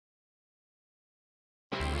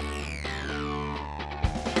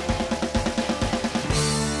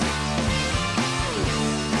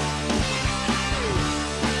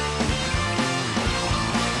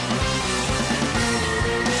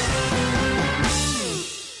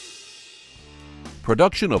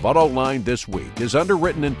Production of AutoLine This Week is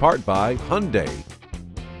underwritten in part by Hyundai,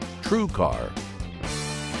 TrueCar,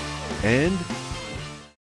 and...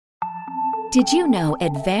 Did you know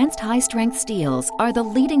advanced high-strength steels are the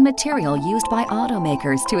leading material used by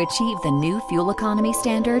automakers to achieve the new fuel economy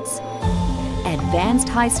standards? Advanced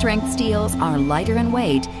high-strength steels are lighter in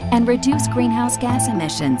weight and reduce greenhouse gas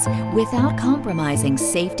emissions without compromising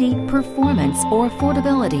safety, performance, or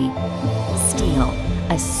affordability. Steel,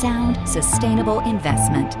 a sound, sustainable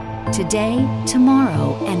investment. Today,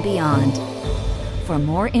 tomorrow, and beyond. For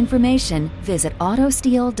more information, visit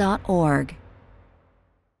autosteel.org.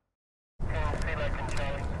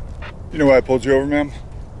 You know why I pulled you over, ma'am?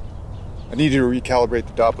 I need you to recalibrate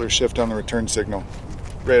the Doppler shift on the return signal.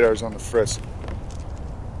 Radar's on the frisk.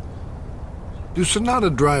 Do Sonata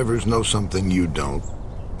drivers know something you don't?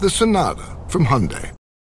 The Sonata from Hyundai.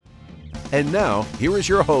 And now, here is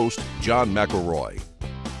your host, John McElroy.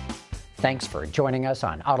 Thanks for joining us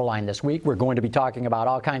on AutoLine This Week. We're going to be talking about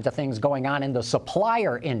all kinds of things going on in the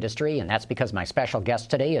supplier industry, and that's because my special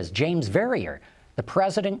guest today is James Verrier, the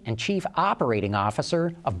President and Chief Operating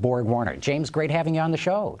Officer of BorgWarner. James, great having you on the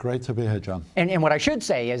show. Great to be here, John. And what I should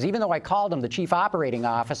say is, even though I called him the Chief Operating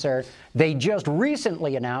Officer, they just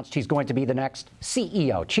recently announced he's going to be the next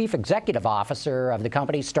CEO, Chief Executive Officer of the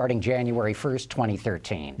company starting January 1st,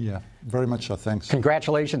 2013. Yeah, very much so. Thanks.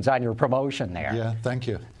 Congratulations on your promotion there. Yeah, thank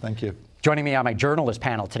you. Thank you. Joining me on my journalist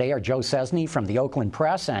panel today are Joe Cesny from the Oakland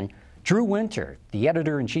Press and Drew Winter, the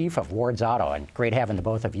Editor-in-Chief of Ward's Auto. And great having the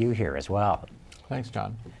both of you here as well. Thanks,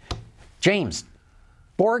 John. James,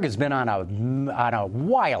 Borg has been on a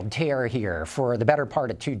wild tear here for the better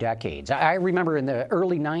part of 2 decades. I remember in the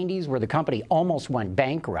early 90s where the company almost went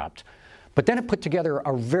bankrupt, but then it put together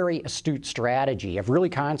a very astute strategy of really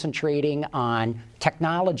concentrating on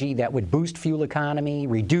technology that would boost fuel economy,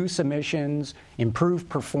 reduce emissions, improve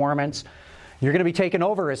performance. You're going to be taking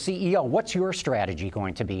over as CEO. What's your strategy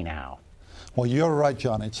going to be now? Well, you're right,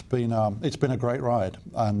 John. It's been a great ride,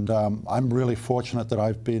 and I'm really fortunate that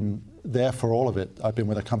I've been there for all of it. I've been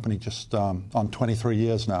with the company just on 23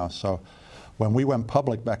 years now. So, when we went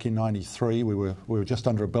public back in '93, we were just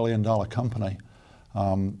under $1 billion company,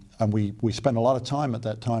 and we spent a lot of time at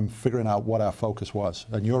that time figuring out what our focus was.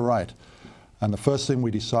 And you're right. And the first thing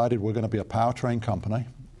we decided, we're going to be a powertrain company,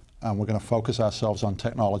 and we're going to focus ourselves on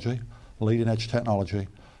technology, leading edge technology.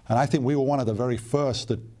 And I think we were one of the very first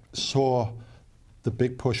that saw the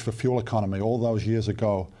big push for fuel economy all those years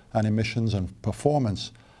ago and emissions and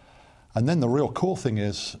performance. And then the real cool thing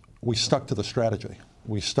is we stuck to the strategy.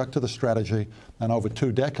 We stuck to the strategy, and over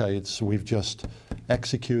 2 decades we've just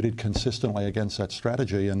executed consistently against that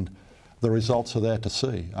strategy, and the results are there to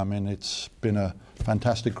see. I mean, it's been a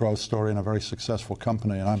fantastic growth story and a very successful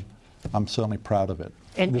company, and I'm certainly proud of it.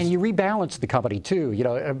 And you rebalanced the company, too. You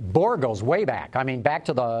know, Borg goes way back. I mean, back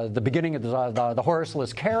to the beginning of the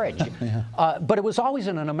horseless carriage. Yeah. But it was always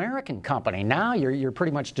an American company. Now you're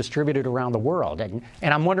pretty much distributed around the world. And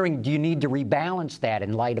I'm wondering, do you need to rebalance that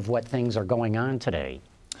in light of what things are going on today?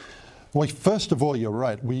 Well, first of all, you're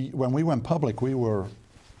right. When we went public, we were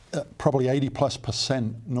probably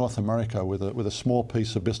 80+% North America with a small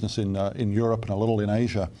piece of business in Europe and a little in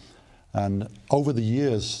Asia. And over the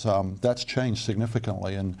years, that's changed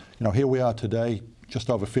significantly. And here we are today, just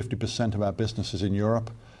over 50% of our business is in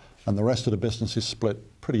Europe, and the rest of the business is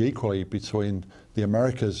split pretty equally between the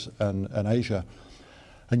Americas and Asia.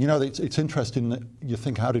 And it's interesting that you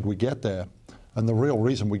think, how did we get there? And the real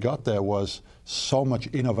reason we got there was so much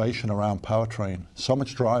innovation around powertrain, so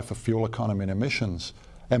much drive for fuel economy and emissions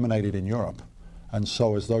emanated in Europe. And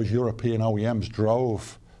so as those European OEMs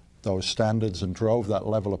drove those standards and drove that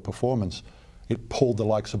level of performance, it pulled the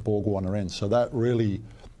likes of BorgWarner in. So that really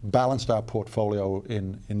balanced our portfolio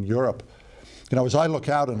in Europe. As I look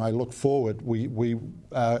out and I look forward, we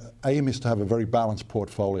aim is to have a very balanced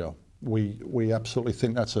portfolio. We absolutely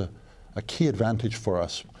think that's a key advantage for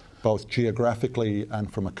us, both geographically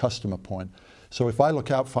and from a customer point. So if I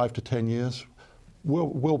look out 5 to 10 years,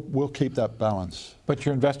 we'll keep that balance. But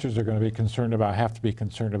your investors are going to have to be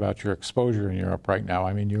concerned about your exposure in Europe right now.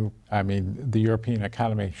 I mean, the European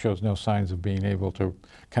economy shows no signs of being able to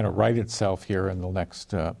kind of right itself here in the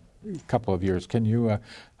next couple of years. Can you?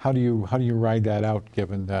 How do you ride that out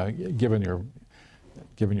given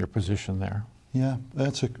your position there? Yeah,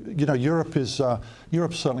 Europe's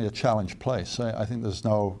certainly a challenged place. I think there's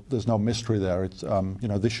no mystery there. It's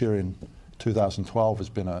this year in 2012 has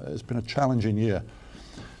been a challenging year.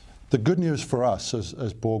 The good news for us as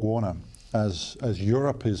BorgWarner, as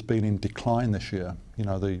Europe has been in decline this year,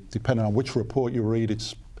 depending on which report you read,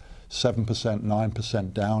 it's 7%,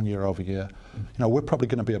 9% down year over year. We're probably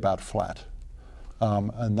going to be about flat,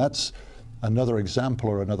 and that's another example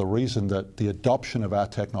or another reason that the adoption of our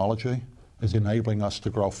technology is enabling us to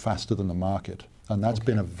grow faster than the market. And that's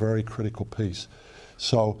been a very critical piece.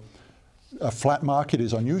 So a flat market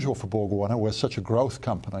is unusual for BorgWarner. We're such a growth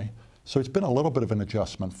company. So it's been a little bit of an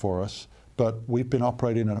adjustment for us, but we've been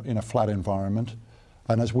operating in a flat environment.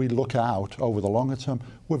 And as we look out over the longer term,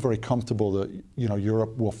 we're very comfortable that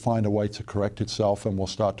Europe will find a way to correct itself and will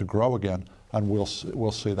start to grow again, and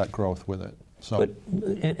we'll see that growth with it. So,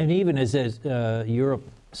 and even as Europe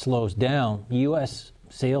slows down, U.S.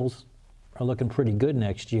 sales are looking pretty good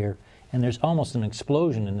next year, and there's almost an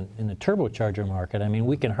explosion in the turbocharger market. I mean,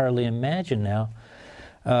 we can hardly imagine now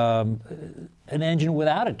an engine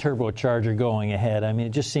without a turbocharger going ahead. I mean,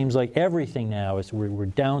 it just seems like everything now is we're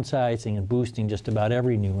downsizing and boosting just about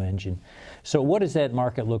every new engine. So what does that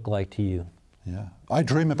market look like to you? Yeah, I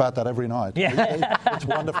dream about that every night. Yeah. It's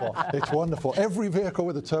wonderful. It's wonderful. Every vehicle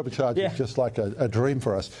with a turbocharger is just like a dream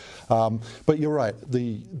for us. But you're right.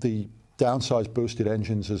 The downsized boosted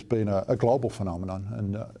engines has been a global phenomenon,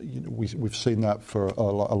 and we've seen that for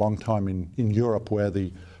a long time in Europe, where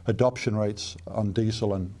the adoption rates on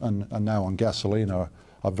diesel and now on gasoline are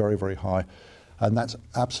very, very high. And that's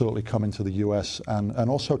absolutely coming to the US and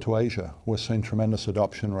also to Asia. We're seeing tremendous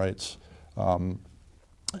adoption rates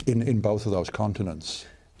in both of those continents.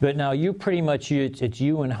 But now you pretty much, it's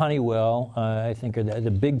you and Honeywell, I think, are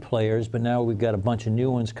the big players, but now we've got a bunch of new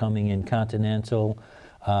ones coming in, Continental,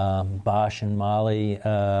 Bosch and Mali.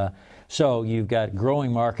 So you've got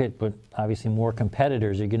growing market, but obviously more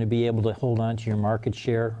competitors. Are you going to be able to hold on to your market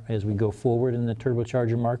share as we go forward in the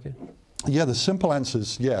turbocharger market? Yeah, the simple answer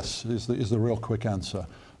is yes, is the real quick answer.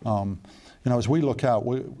 As we look out,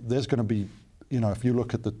 there's going to be, if you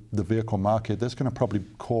look at the vehicle market, there's going to probably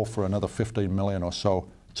call for another 15 million or so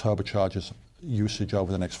turbochargers usage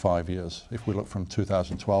over the next 5 years, if we look from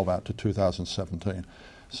 2012 out to 2017.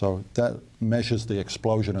 So that measures the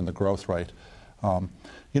explosion in the growth rate.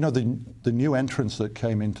 The new entrants that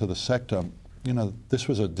came into the sector, this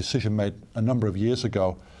was a decision made a number of years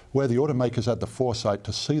ago where the automakers had the foresight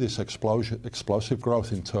to see this explosive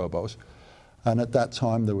growth in turbos. And at that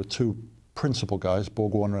time, there were two principal guys,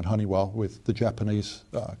 BorgWarner and Honeywell, with the Japanese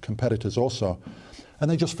competitors also. And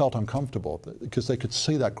they just felt uncomfortable because they could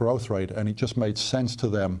see that growth rate, and it just made sense to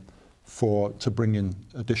them to bring in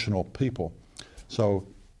additional people. So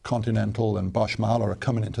Continental and Bosch Mahler are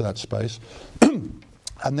coming into that space.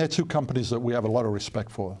 And they're two companies that we have a lot of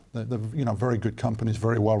respect for. They're very good companies,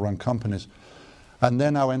 very well-run companies. And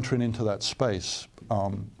they're now entering into that space.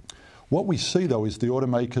 What we see, though, is the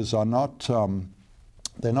automakers are not,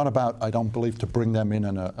 they're not about, I don't believe, to bring them in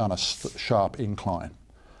on a sharp incline.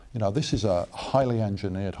 This is a highly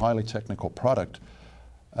engineered, highly technical product,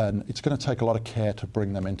 and it's going to take a lot of care to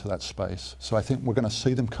bring them into that space. So I think we're going to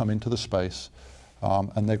see them come into the space,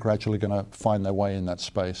 and they're gradually going to find their way in that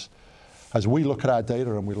space. As we look at our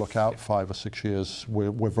data and we look out 5 or 6 years,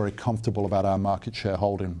 we're very comfortable about our market share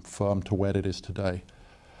holding firm to where it is today.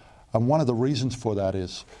 And one of the reasons for that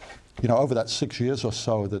is, over that 6 years or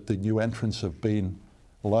so that the new entrants have been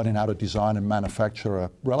learning how to design and manufacture a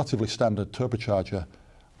relatively standard turbocharger,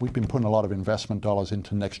 we've been putting a lot of investment dollars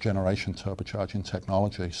into next generation turbocharging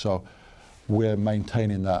technology. So we're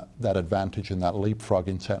maintaining that advantage and that leapfrog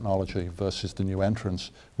in technology versus the new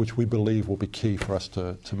entrants, which we believe will be key for us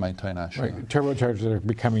to maintain our share. Right. Turbochargers are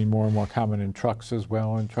becoming more and more common in trucks as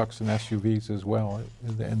well, and trucks and SUVs as well.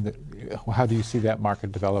 And how do you see that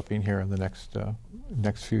market developing here in the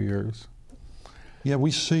next few years? Yeah,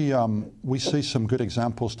 we see some good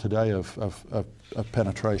examples today of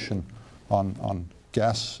penetration on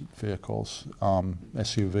gas vehicles,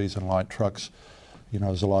 SUVs and light trucks.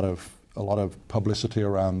 There's a lot of publicity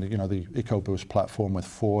around the EcoBoost platform with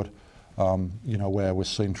Ford, where we're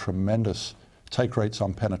seeing tremendous take rates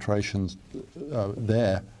on penetrations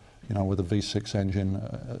there, with the V6 engine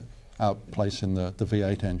outplacing the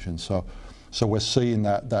V8 engine. So we're seeing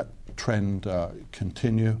that trend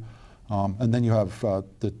continue. And then you have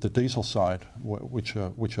the diesel side, which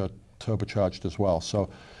are turbocharged as well. So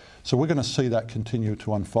we're going to see that continue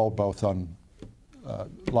to unfold both on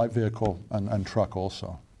light vehicle and truck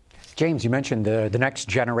also. James, you mentioned the next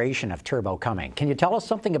generation of turbo coming. Can you tell us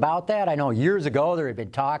something about that? I know years ago there had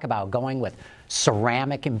been talk about going with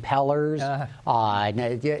ceramic impellers,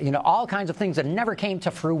 all kinds of things that never came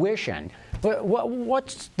to fruition.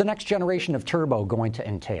 What's the next generation of turbo going to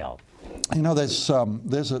entail? There's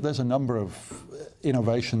a number of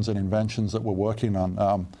innovations and inventions that we're working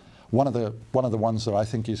on. One of the ones that I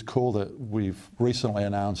think is cool that we've recently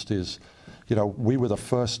announced is, we were the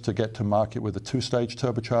first to get to market with the 2-stage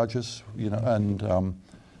turbochargers, and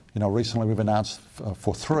Recently we've announced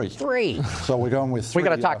for 3. 3. So we're going with 3. We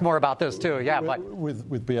got to talk more about this too. Yeah, but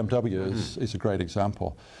with BMW is a great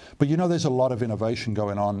example. But there's a lot of innovation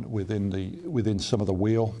going on within some of the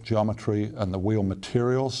wheel geometry and the wheel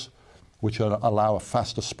materials, which allow a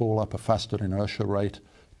faster spool up, a faster inertia rate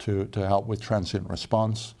to help with transient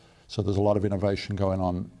response. So there's a lot of innovation going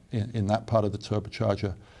on in that part of the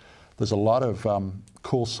turbocharger. There's a lot of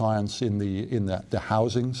cool science in the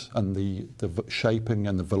housings and the shaping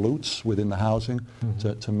and the volutes within the housing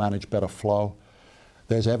to manage better flow.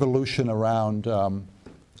 There's evolution around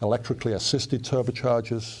electrically assisted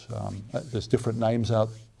turbochargers. There's different names out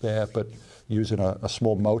there, but using a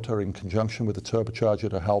small motor in conjunction with the turbocharger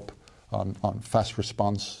to help on fast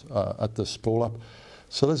response at the spool up.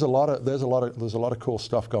 So there's a lot of cool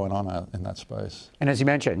stuff going on out in that space. And as you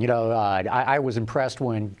mentioned, I was impressed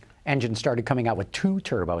when engines started coming out with 2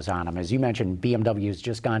 turbos on them. As you mentioned, BMW's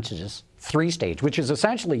just gone to just 3-stage, which is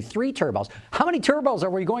essentially 3 turbos. How many turbos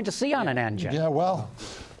are we going to see on an engine? Yeah, well,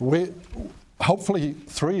 hopefully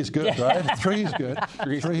 3 is good, right? 3 is good.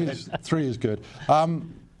 3 is good.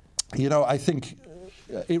 I think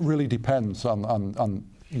it really depends on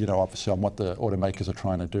obviously on what the automakers are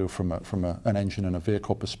trying to do from an engine and a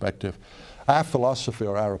vehicle perspective. Our philosophy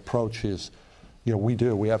or our approach is,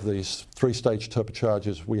 we have these 3-stage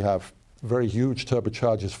turbochargers. We have very huge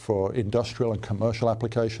turbochargers for industrial and commercial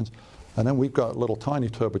applications. And then we've got little tiny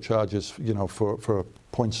turbochargers, for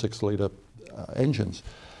 0.6 liter engines.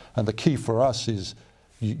 And the key for us is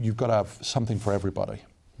you've got to have something for everybody.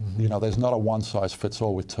 There's not a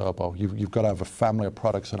one-size-fits-all with turbo. You've got to have a family of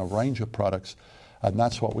products and a range of products. And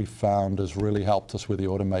that's what we found has really helped us with the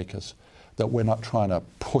automakers, that we're not trying to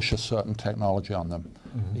push a certain technology on them.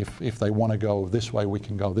 If they want to go this way, we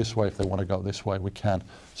can go this way. If they want to go this way, we can.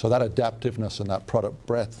 So that adaptiveness and that product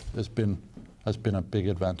breadth has been a big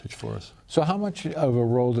advantage for us. So how much of a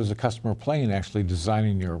role does a customer play in actually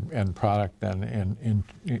designing your end product then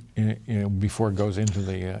before it goes into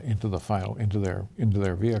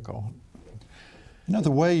their vehicle?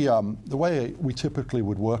 The way we typically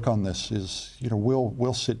would work on this is,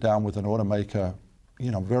 we'll sit down with an automaker,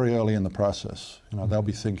 very early in the process. They'll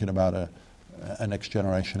be thinking about a next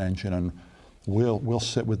generation engine, and we'll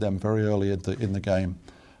sit with them very early in the game,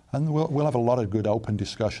 and we'll have a lot of good open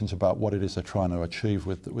discussions about what it is they're trying to achieve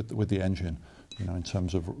with the engine, in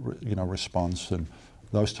terms of response and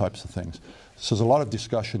those types of things. So there's a lot of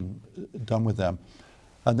discussion done with them.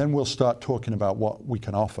 And then we'll start talking about what we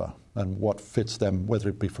can offer and what fits them, whether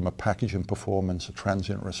it be from a packaging performance, a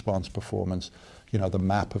transient response performance, the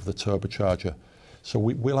map of the turbocharger. So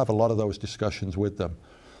we'll have a lot of those discussions with them.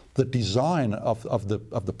 The design of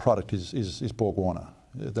the product is BorgWarner.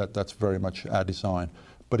 That's very much our design.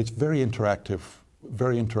 But it's very interactive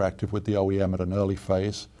with the OEM at an early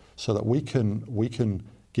phase, so that we can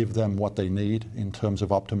give them what they need in terms of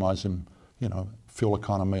optimizing, fuel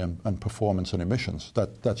economy and performance and emissions.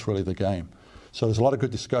 That's really the game. So there's a lot of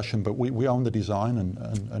good discussion, but we own the design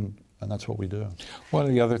and that's what we do. One of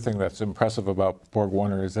the other things that's impressive about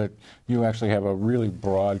BorgWarner is that you actually have a really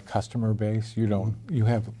broad customer base. You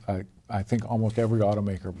have, I think almost every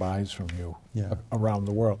automaker buys from you around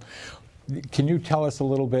the world. Can you tell us a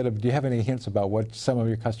little bit do you have any hints about what some of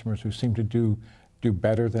your customers who seem to do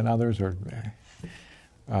better than others, or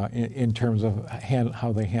in terms of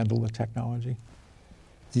how they handle the technology?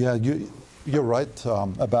 Yeah, you're right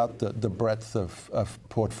about the breadth of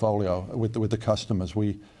portfolio with the customers.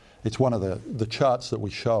 It's one of the charts that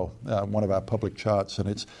we show, one of our public charts, and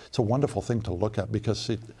it's a wonderful thing to look at, because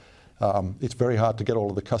it's very hard to get all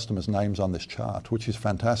of the customers' names on this chart, which is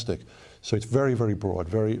fantastic. So it's very, very broad,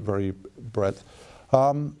 very, very breadth.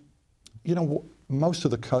 Most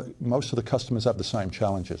of the customers have the same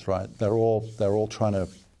challenges, right? They're all trying to,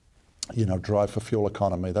 drive for fuel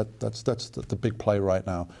economy. That's the big play right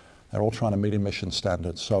now. They're all trying to meet emission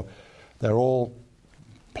standards. So they're all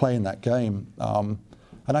playing that game.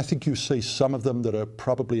 And I think you see some of them that are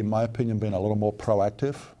probably, in my opinion, being a little more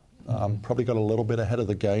proactive, probably got a little bit ahead of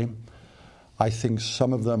the game. I think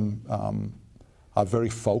some of them are very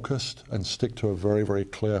focused and stick to a very, very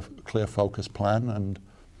clear focused plan.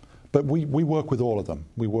 But we work with all of them.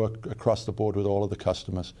 We work across the board with all of the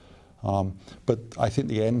customers. But I think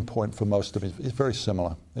the end point for most of it is very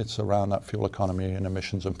similar. It's around that fuel economy and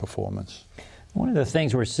emissions and performance. One of the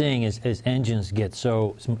things we're seeing is as engines get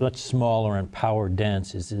so much smaller and power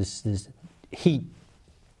dense, is this heat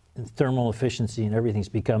and thermal efficiency and everything's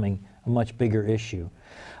becoming a much bigger issue.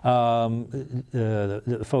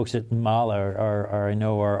 The folks at MAHLE I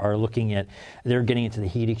know are looking at, they're getting into the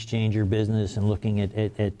heat exchanger business and looking at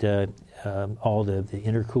all the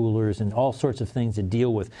intercoolers and all sorts of things that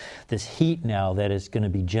deal with this heat now that is going to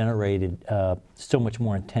be generated so much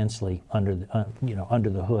more intensely under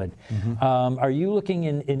the hood. Are you looking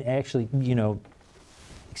in actually,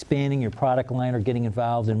 expanding your product line or getting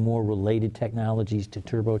involved in more related technologies to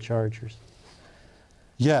turbochargers?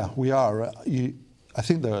 Yeah, we are. I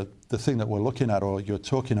think the thing that we're looking at, or you're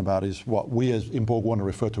talking about, is what we in BorgWarner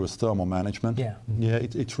refer to as thermal management. Yeah. Yeah,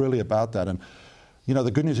 it's really about that. And the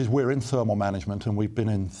good news is we're in thermal management, and we've been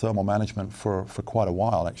in thermal management for quite a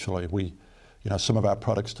while, actually. Some of our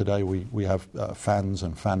products today, we have fans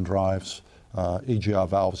and fan drives, EGR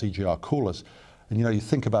valves, EGR coolers. And you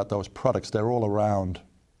think about those products, they're all around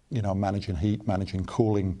managing heat, managing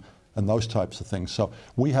cooling, and those types of things. So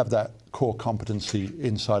we have that core competency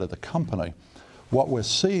inside of the company. What we're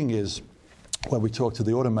seeing is, when we talk to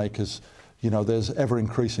the automakers, there's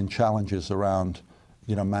ever-increasing challenges around,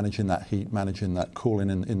 managing that heat, managing that cooling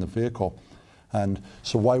in the vehicle. And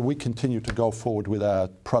so while we continue to go forward with our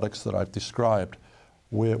products that I've described,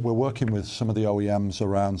 we're working with some of the OEMs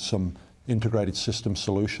around some integrated system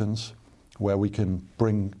solutions where we can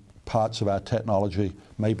bring parts of our technology,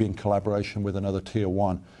 maybe in collaboration with another Tier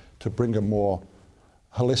 1, to bring a more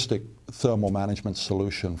holistic thermal management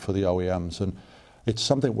solution for the OEMs. And it's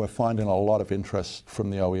something we're finding a lot of interest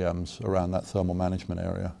from the OEMs around that thermal management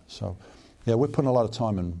area. So, yeah, we're putting a lot of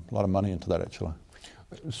time and a lot of money into that, actually.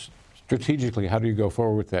 Strategically, how do you go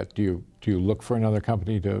forward with that? Do you look for another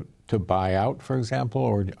company to buy out, for example,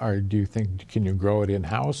 or do you think, can you grow it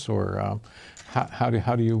in-house, or how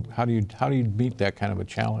do you meet that kind of a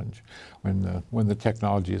challenge when the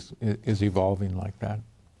technology is evolving like that?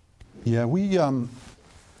 Yeah,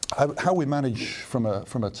 how we manage from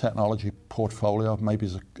a technology portfolio maybe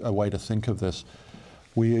is a way to think of this.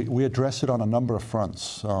 We address it on a number of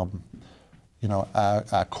fronts. Our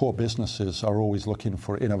core businesses are always looking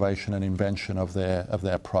for innovation and invention of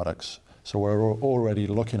their products. So we're already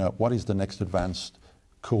looking at what is the next advanced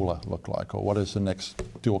cooler look like, or what does the next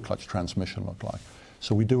dual clutch transmission look like.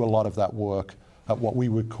 So we do a lot of that work at what we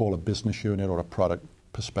would call a business unit or a product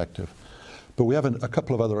perspective. But we have a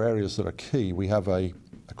couple of other areas that are key. We have a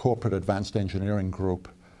corporate advanced engineering group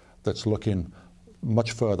that's looking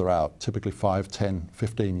much further out, typically 5, 10,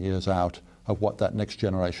 15 years out, of what that next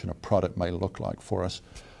generation of product may look like for us.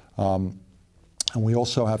 And we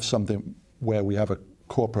also have something where we have a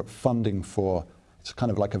corporate funding for, it's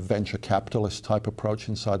kind of like a venture capitalist type approach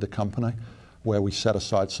inside the company, where we set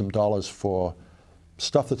aside some dollars for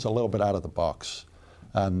stuff that's a little bit out of the box.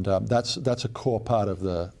 And that's a core part of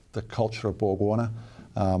the culture of BorgWarner.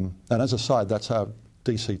 And as a side, that's how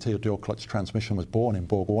DCT, or dual clutch transmission, was born in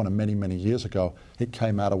BorgWarner many, many years ago. It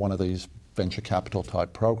came out of one of these venture capital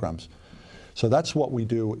type programs. So that's what we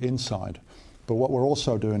do inside. But what we're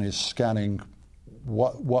also doing is scanning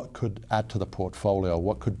what could add to the portfolio,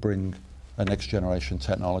 what could bring a next generation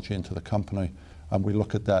technology into the company. And we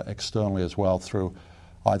look at that externally as well, through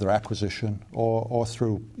either acquisition or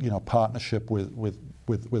through partnership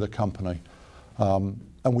with a company. And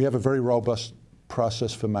we have a very robust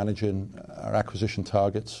process for managing our acquisition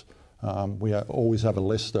targets. We always have a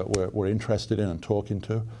list that we're interested in and talking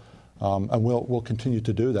to, and we'll continue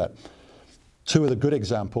to do that. Two of the good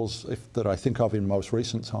examples that I think of in most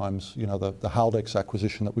recent times, the Haldex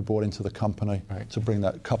acquisition that we brought into the company, right, to bring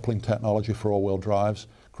that coupling technology for all-wheel drives.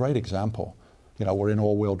 Great example. We're in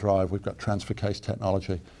all-wheel drive, we've got transfer case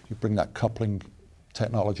technology. You bring that coupling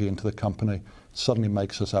technology into the company, it suddenly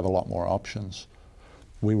makes us have a lot more options.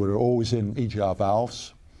 We were always in EGR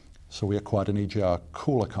valves, so we acquired an EGR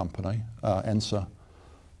cooler company, ENSA.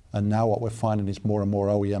 And now what we're finding is more and more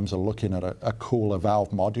OEMs are looking at a cooler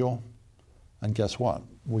valve module. And guess what?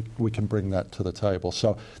 We can bring that to the table.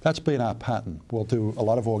 So that's been our pattern. We'll do a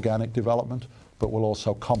lot of organic development, but we'll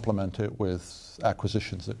also complement it with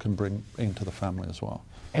acquisitions that can bring into the family as well.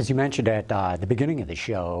 As you mentioned at the beginning of the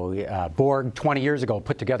show, Borg 20 years ago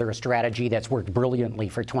put together a strategy that's worked brilliantly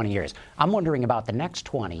for 20 years. I'm wondering about the next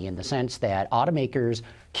 20, in the sense that automakers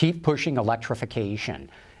keep pushing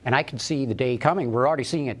electrification. And I can see the day coming, we're already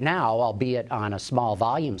seeing it now, albeit on a small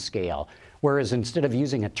volume scale, whereas instead of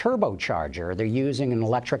using a turbocharger, they're using an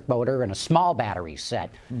electric motor and a small battery set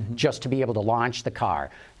just to be able to launch the car.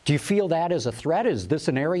 Do you feel that as a threat? Is this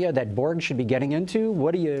an area that Borg should be getting into?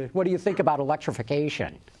 What do you think about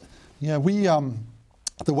electrification? Yeah,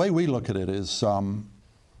 the way we look at it is,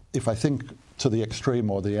 if I think to the extreme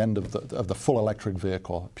or the end of the full electric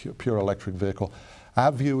vehicle, pure electric vehicle,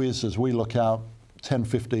 our view is, as we look out 10,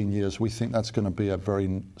 15 years, we think that's going to be a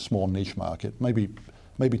very small niche market, maybe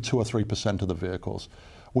 2 or 3% of the vehicles.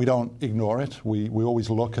 We don't ignore it. We always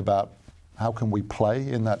look about how can we play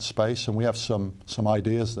in that space, and we have some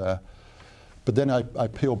ideas there. But then I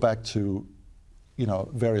peel back to,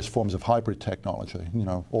 various forms of hybrid technology,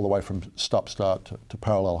 all the way from stop-start to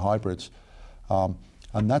parallel hybrids.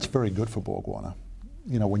 And that's very good for BorgWarner.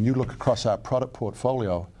 When you look across our product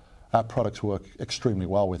portfolio, our products work extremely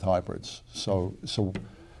well with hybrids. So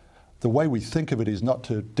the way we think of it is not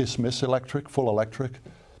to dismiss full electric,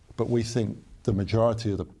 but we think the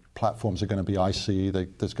majority of the platforms are going to be ICE.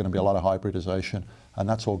 There's going to be a lot of hybridization, and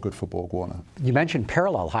that's all good for BorgWarner. You mentioned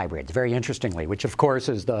parallel hybrids, very interestingly, which of course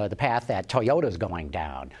is the path that Toyota's going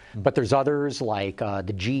down. But there's others like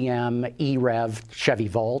the GM E-Rev Chevy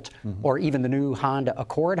Volt, or even the new Honda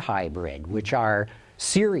Accord hybrid, which are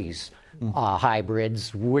series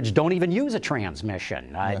hybrids, which don't even use a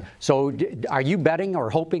transmission. So are you betting or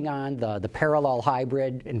hoping on the parallel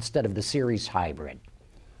hybrid instead of the series hybrid?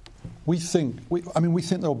 We think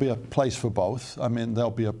there'll be a place for both.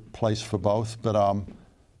 There'll be a place for both, but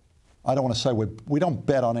I don't want to say we don't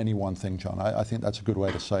bet on any one thing, John. I think that's a good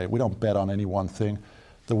way to say it. We don't bet on any one thing.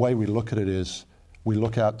 The way we look at it is we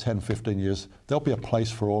look out 10, 15 years. There'll be a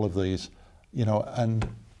place for all of these, and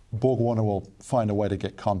BorgWarner will find a way to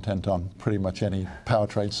get content on pretty much any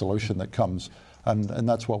powertrain solution that comes, and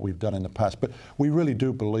that's what we've done in the past. But we really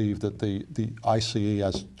do believe that the ICE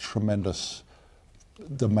has tremendous,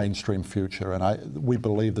 the mainstream future, and we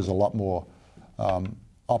believe there's a lot more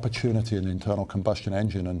opportunity in the internal combustion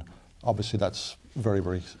engine, and obviously that's very,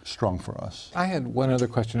 very strong for us. I had one other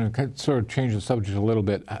question, and kind of sort of change the subject a little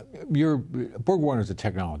bit. BorgWarner is a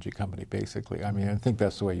technology company, basically. I think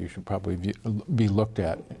that's the way you should probably be looked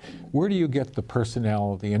at. Where do you get the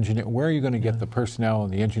personnel, the engineer? Where are you going to get the personnel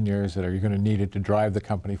and the engineers that are going to need it to drive the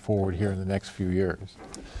company forward here in the next few years?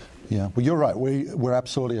 Yeah, well, you're right. We're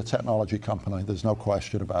absolutely a technology company. There's no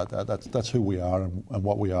question about that. That's who we are and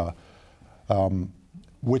what we are.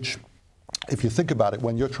 Which, if you think about it,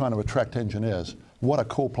 when you're trying to attract engineers, what a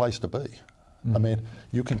cool place to be.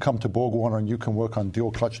 You can come to BorgWarner and you can work on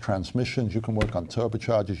dual clutch transmissions, you can work on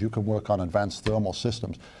turbochargers, you can work on advanced thermal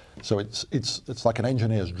systems. So it's like an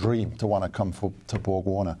engineer's dream to want to come to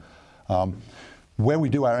BorgWarner. Where we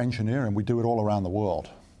do our engineering, we do it all around the world.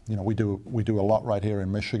 We do a lot right here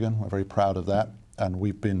in Michigan. We're very proud of that, and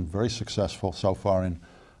we've been very successful so far in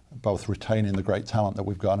both retaining the great talent that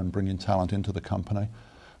we've got and bringing talent into the company.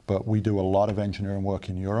 But we do a lot of engineering work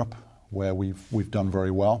in Europe, where we've done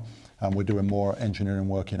very well, and we're doing more engineering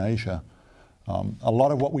work in Asia. A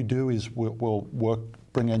lot of what we do is we'll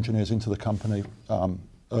bring engineers into the company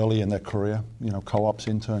early in their career, co-ops,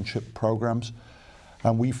 internship programs,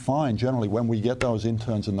 and we find generally when we get those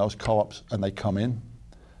interns and those co-ops and they come in,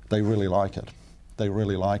 they really like it. They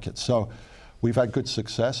really like it. So we've had good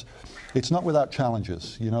success. It's not without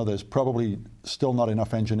challenges. There's probably still not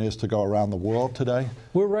enough engineers to go around the world today.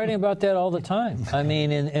 We're writing about that all the time. And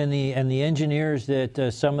the engineers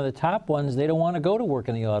that some of the top ones, they don't want to go to work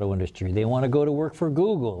in the auto industry. They want to go to work for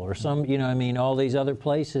Google or all these other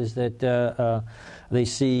places that they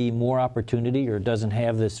see more opportunity or doesn't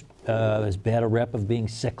have this as bad a rep of being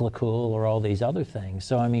cyclical or all these other things.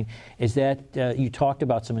 So, is that, you talked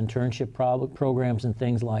about some internship programs and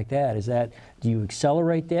things like that. Do you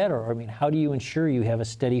accelerate that? Or, how do you ensure you have a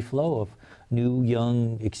steady flow of new,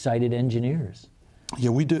 young, excited engineers? Yeah,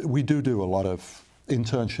 we do a lot of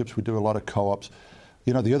internships. We do a lot of co-ops.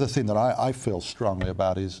 The other thing that I feel strongly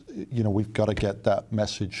about is, we've got to get that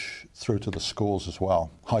message through to the schools as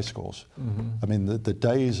well, high schools. The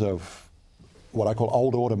days of what I call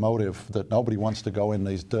old automotive, that nobody wants to go in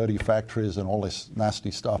these dirty factories and all this nasty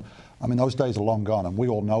stuff. Those days are long gone, and we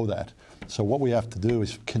all know that. So what we have to do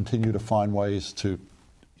is continue to find ways to,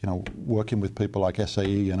 working with people like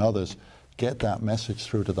SAE and others, get that message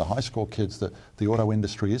through to the high school kids that the auto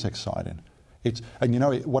industry is exciting.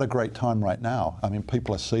 What a great time right now.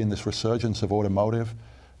 People are seeing this resurgence of automotive.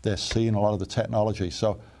 They're seeing a lot of the technology.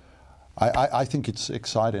 So I think it's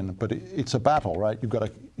exciting, but it's a battle, right?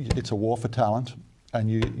 It's a war for talent, and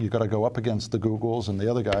you've got to go up against the Googles and the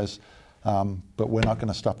other guys, but we're not going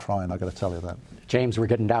to stop trying, I've got to tell you that. James, we're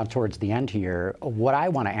getting down towards the end here. What I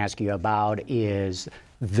want to ask you about is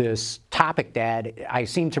this topic that I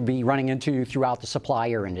seem to be running into throughout the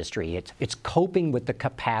supplier industry. It's coping with the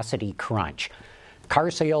capacity crunch.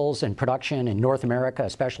 Car sales and production in North America,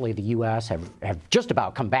 especially the U.S., have just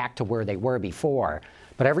about come back to where they were before.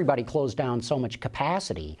 But everybody closed down so much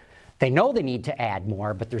capacity. They know they need to add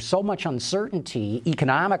more, but there's so much uncertainty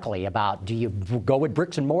economically about, do you go with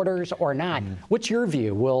bricks and mortars or not? What's your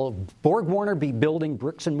view? Will BorgWarner be building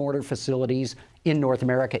bricks and mortar facilities in North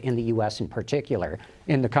America, in the U.S. in particular,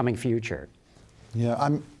 in the coming future?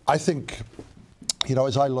 Yeah, I think,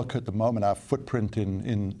 as I look at the moment, our footprint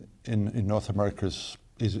in North America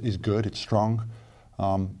is good, it's strong.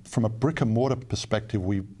 From a brick and mortar perspective,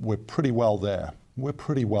 we're pretty well there. We're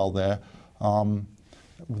pretty well there.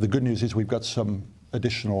 The good news is we've got some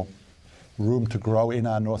additional room to grow in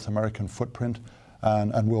our North American footprint,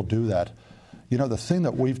 and we'll do that. You know, the thing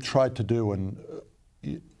that we've tried to do, and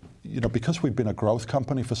because we've been a growth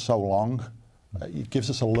company for so long, it gives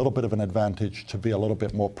us a little bit of an advantage to be a little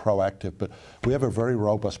bit more proactive. But we have a very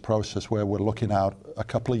robust process where we're looking out a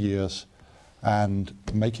couple of years and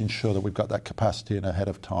making sure that we've got that capacity in ahead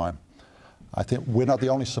of time. I think we're not the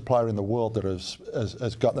only supplier in the world that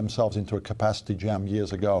has got themselves into a capacity jam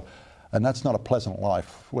years ago, and that's not a pleasant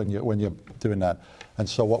life when you're doing that. And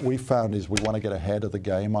so what we found is we want to get ahead of the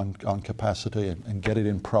game on capacity and get it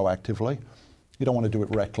in proactively. You don't want to do it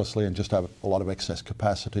recklessly and just have a lot of excess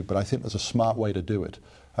capacity, but I think there's a smart way to do it,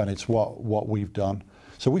 and it's what we've done.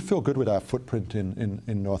 So we feel good with our footprint in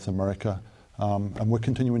North America, and we're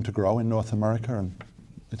continuing to grow in North America, and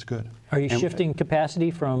it's good. Are you shifting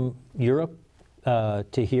capacity from Europe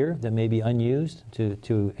to here that may be unused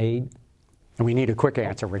to aid? We need a quick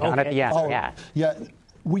answer. We're done at the end. Yeah,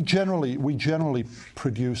 we generally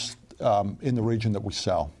produce in the region that we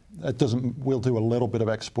sell. We'll do a little bit of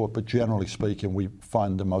export, but generally speaking, we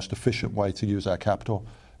find the most efficient way to use our capital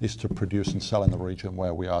is to produce and sell in the region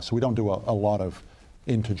where we are. So we don't do a lot of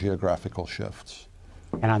intergeographical shifts.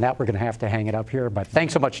 And on that, we're going to have to hang it up here. But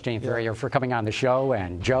thanks so much, Gene Ferrier, for coming on the show.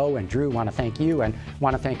 And Joe and Drew want to thank you, and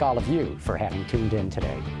want to thank all of you for having tuned in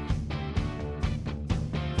today.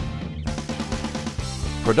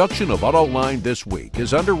 Production of AutoLine This Week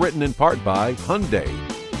is underwritten in part by Hyundai,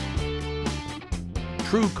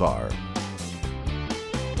 TrueCar,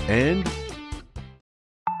 and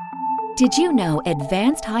Did you know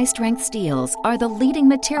advanced high-strength steels are the leading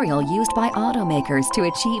material used by automakers to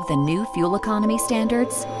achieve the new fuel economy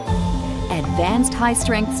standards? Advanced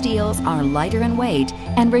high-strength steels are lighter in weight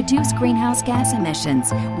and reduce greenhouse gas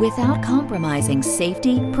emissions without compromising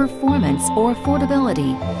safety, performance, or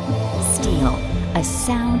affordability. Steel, a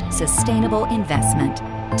sound, sustainable investment.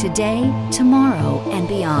 Today, tomorrow, and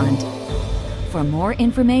beyond. For more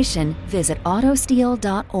information, visit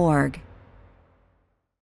autosteel.org.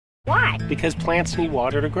 Why? Because plants need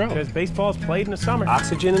water to grow. Because baseball's played in the summer.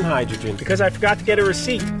 Oxygen and hydrogen. Because I forgot to get a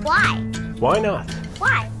receipt. Why? Why not?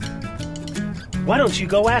 Why? Why don't you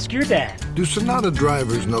go ask your dad? Do Sonata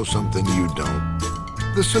drivers know something you don't?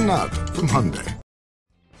 The Sonata from Hyundai.